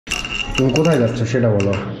তুমি কোথায় যাচ্ছ সেটা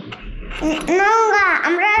বলো। নওগাঁ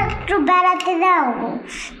আমরা একটু বেড়াতে যাবো,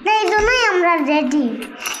 তাই জন্যই আমরা রেডি।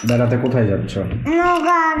 বেড়াতে কোথায় যাচ্ছ?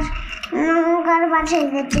 নওগাঁর বাসায়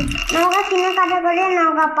যাচ্ছি। নওগাঁ কেনাকাটা করে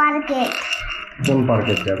নওগাঁ পার্কে। কোন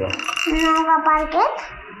পার্কে যাবো? নওগাঁ পার্কে,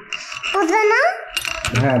 বুঝলে না?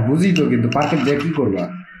 হ্যাঁ বুঝি তো, কিন্তু পার্কে গিয়ে কি করবা?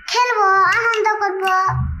 খেলবো, আনন্দ করবো।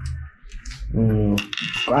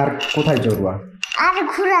 আর কোথায় চড়বা? আর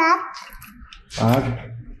ঘোরা, আর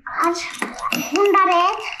আর হুন্ডারে,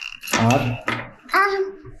 আর আর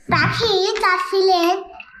পাখি চাচ্ছিলে।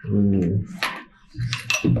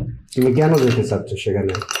 তুমি কেন যেতে চাচ্ছ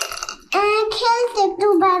সেখানে? খেলতে, একটু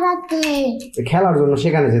বেড়াতে। খেলার জন্য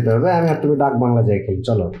সেখানে যেতে হবে? আমি আর তুমি ডাক বাংলা যাই খেলি,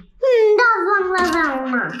 চলো। ডাক বাংলা যাও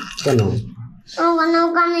না। কেন?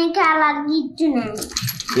 ওখানে খেলার কিচ্ছু নেই।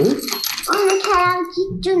 ওখানে খেলার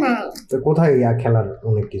কিচ্ছু নেই। তো কোথায় খেলার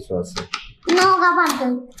অনেক কিছু আছে। নওগাঁ পার্কে।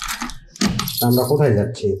 আমরা কোথায়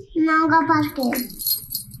যাচ্ছি? নওগাঁ পার্কে।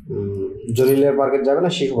 জলিলের পার্কে যাবে না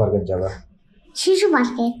শিশু পার্কে যাবে? শিশু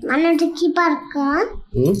পার্কে মানে এটা কি পার্ক?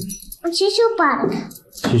 শিশু পার্ক।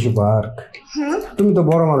 শিশু পার্ক? হ্যাঁ। তুমি তো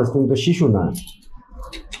বড় মানুষ, তুমি তো শিশু না।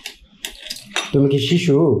 তুমি কি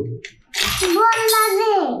শিশু? বললা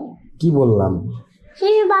রে। কি বললাম?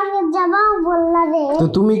 শিশু পার্কে যাবা বললা রে। তো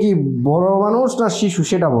তুমি কি বড় মানুষ না শিশু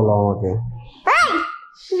সেটা বলো আমাকে।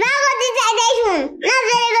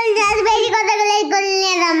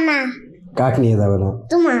 কাক নিয়ে যাবে না?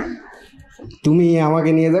 তুমি আমাকে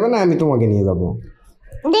নিয়ে যাবে না আমি তোমাকে নিয়ে যাবো?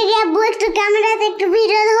 দেখি আব্বু, একটু ক্যামেরাতে একটু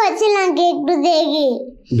ভিডিও হয়েছে নাকি একটু দেখি।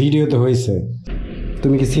 ভিডিও তো হয়েছে।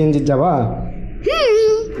 তুমি কি সিএনজি যাবা?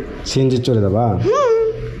 সিএনজি চলে যাবা?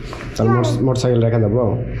 তাহলে মোটরসাইকেল রেখে যাবো?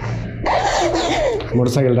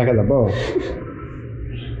 মোটরসাইকেল রেখে যাবো?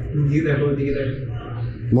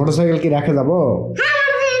 মোটরসাইকেল কি রেখে যাবো?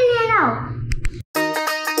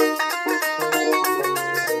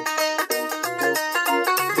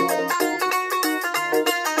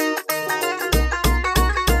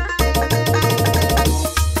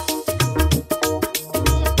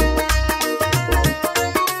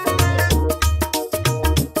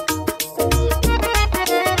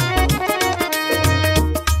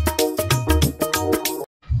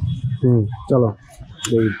 চলো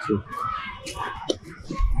দেখছি,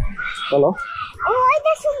 চলো।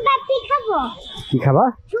 কি খাবা?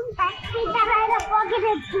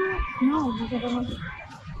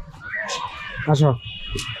 আসো।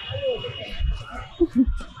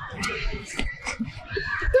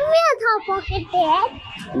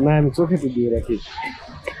 না আমি চোখে তো দিয়ে রাখি।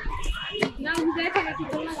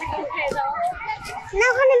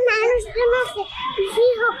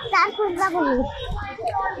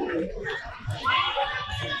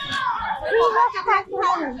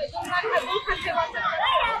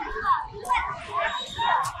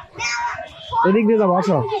 এদিক দিয়ে যাবো,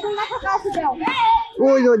 আসো।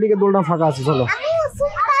 ওই যে ওইদিকে দোলটা ফাঁকা আছে, চলো।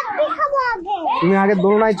 তুমি আগে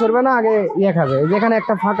দোলনায় চড়বে না আগে ইয়ে খাবে? যেখানে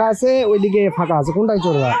একটা ফাঁকা আছে ওইদিকে ফাঁকা আছে, কোনটায়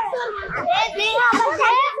চড়বা?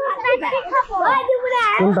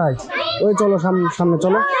 কোনটায়? ওই চলো সামনে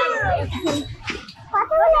চলো।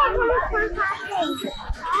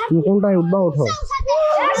 তুমি কোনটায় উঠবা? ওঠো।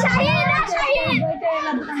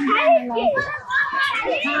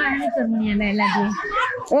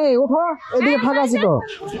 এই ওঠো, এদিকে ফাঁকা আছে তো।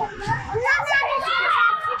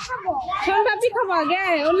 সোনপাপড়ি খাবো আগে,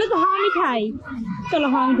 ওগুলো তো হাওয়া মিঠাই। চলো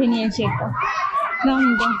হাওয়া মিঠাই নিয়ে আসি একটা।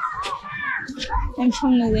 আমি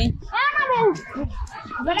সামনে যাই।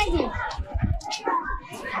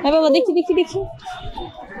 বাবা দেখি দেখি দেখি।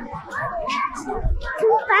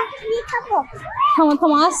 থামো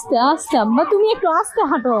থামো, আস্তে আস্তে আব্বা, তুমি একটু আস্তে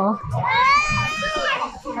হাঁটো।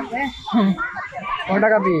 হ্যাঁ। কয়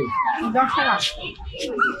টাকা পিস? 10 টাকা।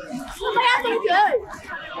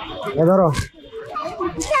 এ ধরো।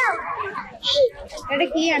 এটা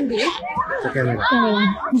কি আনবি? ক্যামেরা।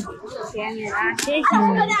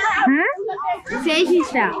 হ্যাঁ সেই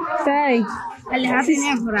সিস্টেম। তাই খালি হাতে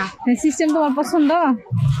নিয়ে ঘোরা সিস্টেম তোমার পছন্দ?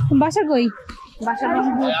 বাসা কই? বাসা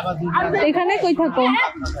এখানে কই থাকো?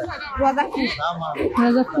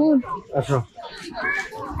 রাজাপুর। আসো।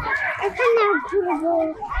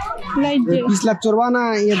 পিছলা চড়বা না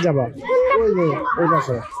ইয়ে যাবা? ওই যে ওই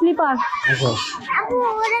পাশে স্লিপার। আসো।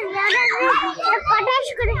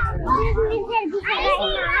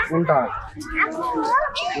 কোনটা?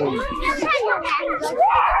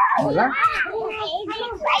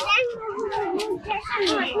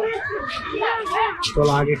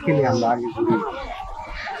 চলো আগে খেলি আমরা, আগে খেলি।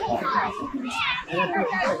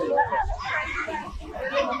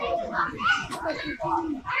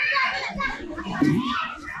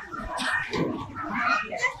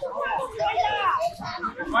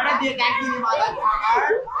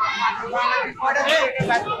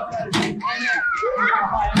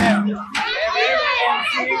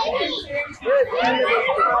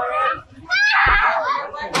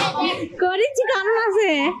 করেছি কারণ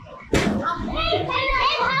আছে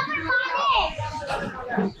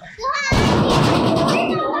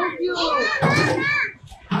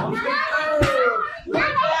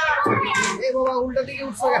বাবা উল্টা দিকে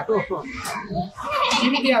উঠছো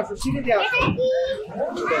কেন সিঁড়ি দিয়ে আসো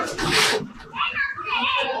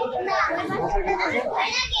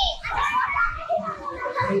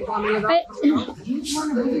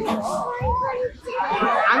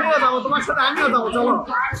আমিও যাবো তোমার সাথে চলো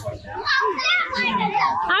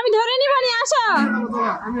আমি ধরে নিব নি আসো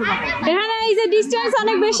এখানে এই যে ডিসটেন্স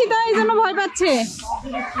অনেক বেশি তো এই জন্য ভয় পাচ্ছে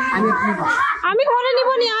আমি ধরে নিব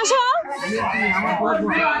নি আসো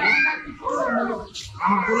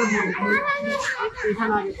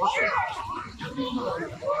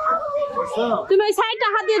তুমি ওই সাইডটা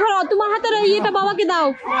হাত দিয়ে ধরো তোমার হাতের ইয়েটা বাবাকে দাও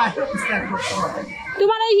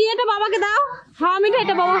তোমার ওই ইয়েটা বাবাকে দাও হ্যাঁ আমি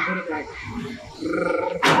এটা বাবা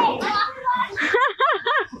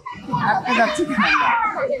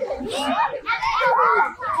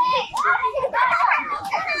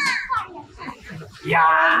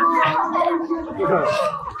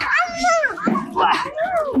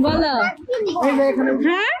বলো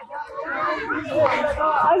হ্যাঁ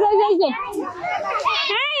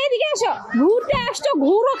হ্যাঁ এদিকে আসো ঘুরতে আসছো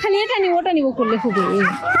ঘুরো খালি এটা নিব ওটা নিব করলে হবে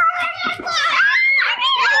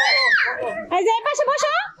এই যে পাশে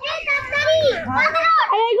বসো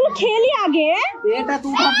এগুলো খেলি আগে এটা তো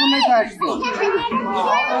উঠার জন্যই তো আসছো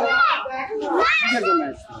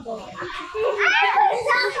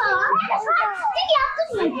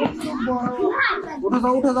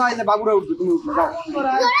উঠে যাও এই যে বাবুরা উঠবে তুমি উঠে যাও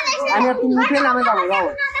আমি আর তুমি উঠে নামে যাবো যাও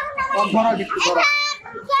ধরো কিছু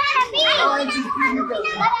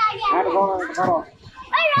ধরো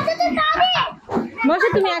বসে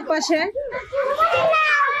তুমি এক পাশে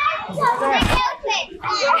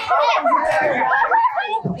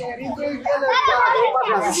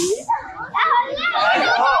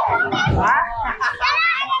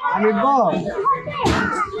আমি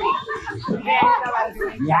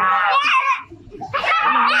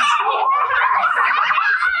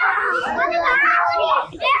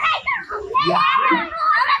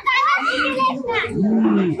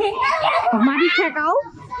মাটি ঠেকাও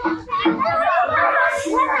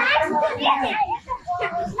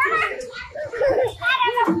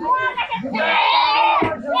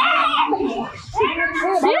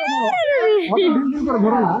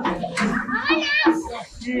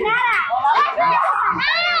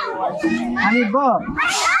আমি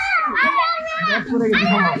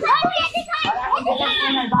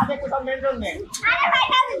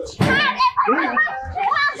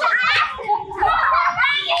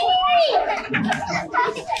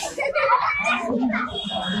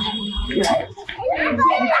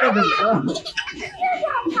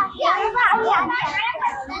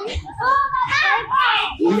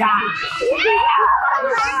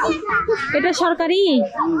এটা সরকারি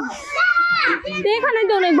এখানে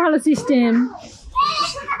তো অনেক ভালো সিস্টেম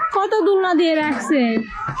কত দোলনা দিয়ে রাখছে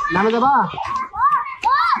নামে যাবা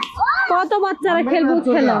কত বাচ্চারা খেলবো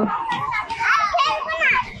খেলো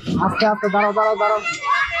আস্তে আস্তে দাঁড়াও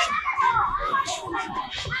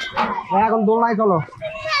এখন দোলনায় চলো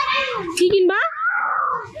কি কিনবা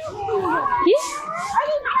কি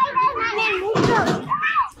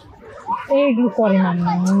এইগুলো করে না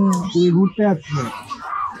তুমি ঘুরতে যাচ্ছ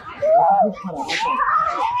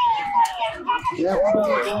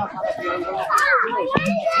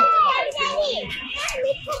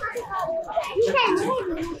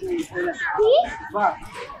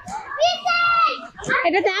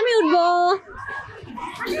এটাতে আমি উঠবো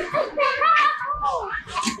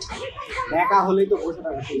একা হলেই তো বসে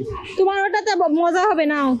থাকবে তোমার ওটাতে মজা হবে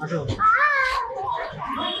নাও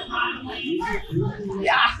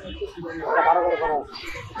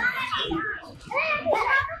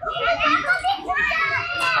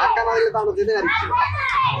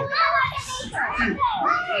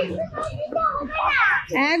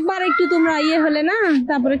একবার একটু তোমরা ইয়ে হলে না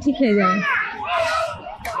তারপরে ঠিক হয়ে যাবে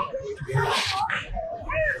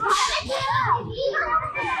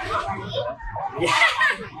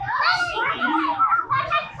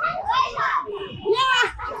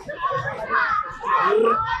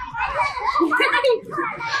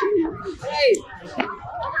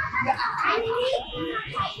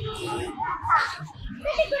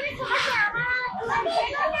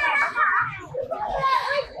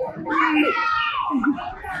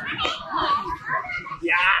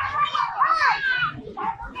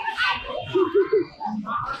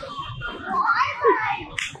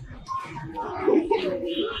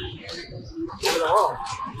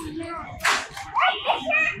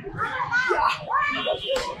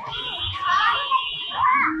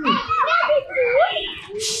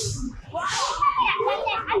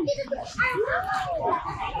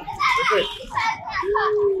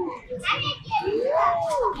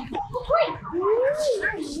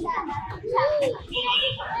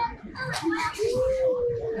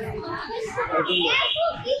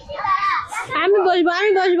আমি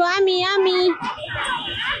বসবো আমি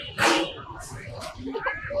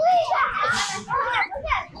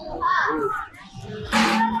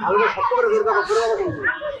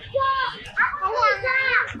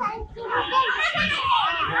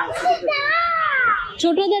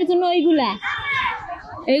ছোটদের জন্য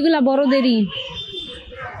এইগুলা বড়দেরই।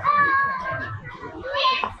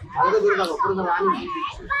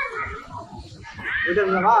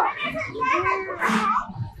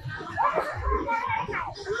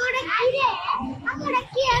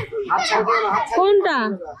 কোনটা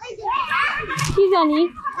কি জানি?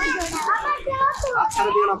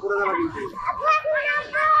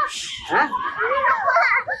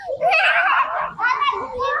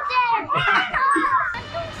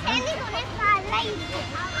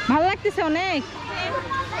 ভাল লাগতেছে অনেক।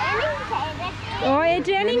 ও এই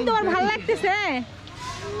ট্রেনিং তোমার ভাল লাগতেছে?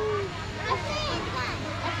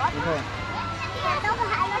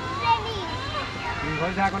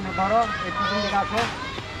 ধরো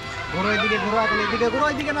ঘোরো এদিকে, ঘোরো এখন এদিকে, ঘোরো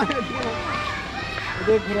এদিকে না,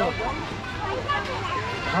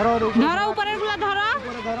 ধরো ধরো উপরের গুলা ধরো,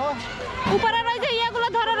 উপরের ওই যে ইয়েগুলো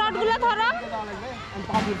ধরো, রড গুলো ধরো।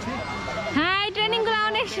 হ্যাঁ এই ট্রেনিং গুলো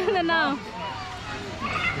অনেক সুন্দর। নাও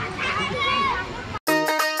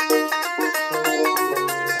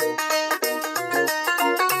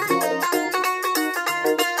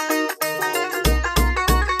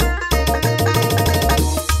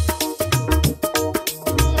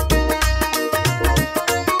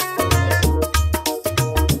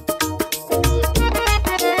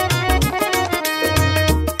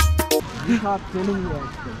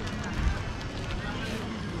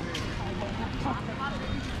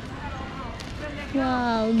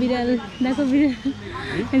বিড়াল দেখো,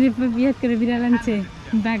 বিরাট করে বিড়াল আনছে,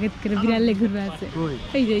 বাগেত করে বিড়াল ঘুরবে আছে।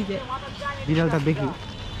 এই যে বিড়ালটা দেখি।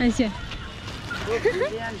 আচ্ছা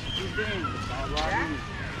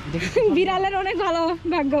বিড়ালের অনেক ভালো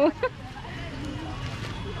ভাগ্য।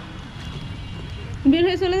 বের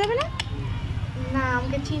হয়ে চলে যাবে না? না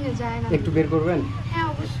আমাকে চিনে যায় না। একটু বের করবেন? হ্যাঁ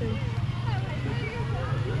অবশ্যই।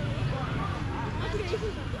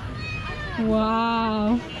 ওয়াও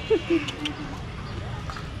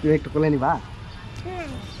তুই একটু কোলে নিবা?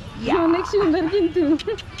 অনেক সুন্দর কিন্তু।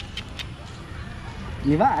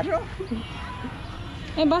 নিবা আরো?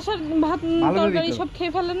 এই বাসার ভাত তরকারি সব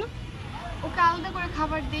খেয়ে ফেলে না? ওকে আলাদা করে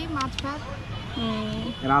খাবার দেই, মাছ ভাত।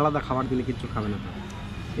 এর আলাদা খাবার দিলে কিছু খাবে না।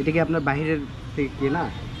 এটা কি আপনার বাইরের থেকে কেনা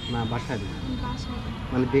না বাসায়?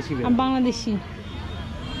 মানে দেশি বাংলাদেশি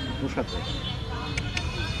পোষাচ্ছে,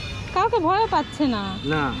 কাউকে ভয় পাচ্ছে না।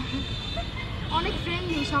 না অনেক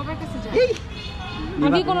ফ্রেন্ডলি, সবার কাছে যায়।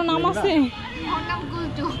 আগে কোনো নাম আছে? ওর নাম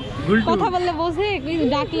গুলটু। কথা বললে বোঝে,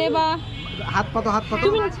 ডাকলে বা হাত পাতো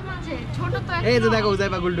তুমি মাঝে মাঝে ছোট তো। এই যে দেখো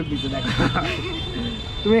যাইবা গুলটুক দিচ্ছে, দেখো।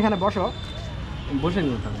 তুমি এখানে বসো, বসে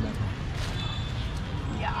নিও তাহলে।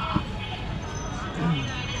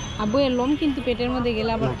 আব্বু এর লোম কিন্তু পেটের মধ্যে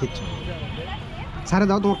গেলে আবার কিচ্ছু ছাড়ে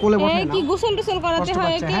দাও, তোমার কোলে বসে না। কি গোসল টোসল করাতে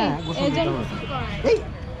হয় কি? এজন্য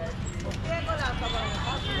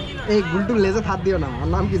এই গুলটুর লেজে হাত দিও না। ওর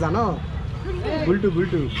নাম কি জানো? গুলটু।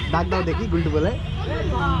 গুলটু ডাক দাও দেখি, গুলটু বলে।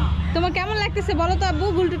 তোমার কেমন লাগতেছে বলো তো আব্বু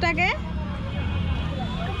গুলটুটাকে?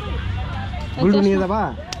 গুলটু নিয়ে যাবা?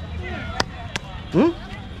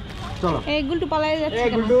 চলো। এই গুলটু পালাই যাচ্ছে।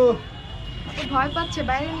 এই গুলটু ভয় পাচ্ছে,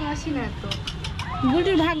 বাইরে নিয়ে আসি না তো।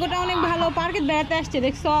 গুলটুর ভাগ্যটা অনেক ভালো, পার্কে বেড়াতে আসছে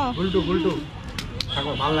দেখছো? গুলটু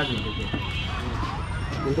থাকো, ভালো লাগলো দেখে,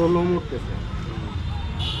 কিন্তু ওর লোম উঠতেছে।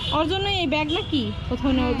 ওর জন্য এই ব্যাগ নাকি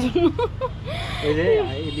কোথাও নেওয়ার জন্য? এই যে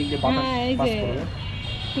এই দিক দিয়ে বাতাস পাস করবে,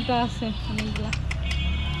 ফুটা আছে অনেকগুলা।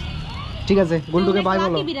 ঠিক আছে, গুলটুকে বাই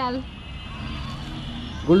বলো। বিড়াল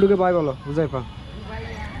গুলটুকে বাই বলো, হুজাইফা।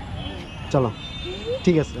 চলো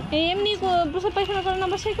ঠিক আছে। এই এমনি প্রসাদ পায়খানা করে না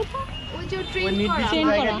বাসায় কোথাও? ওই যে ট্রেন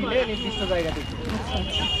করা, নির্দিষ্ট জায়গা থেকে।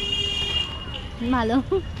 ভালো,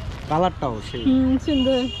 কালারটাও সেই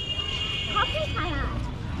সুন্দর।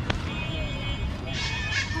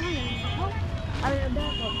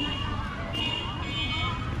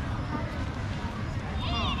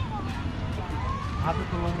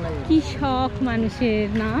 কি শখ মানুষের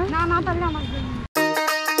না? না তাহলে আমার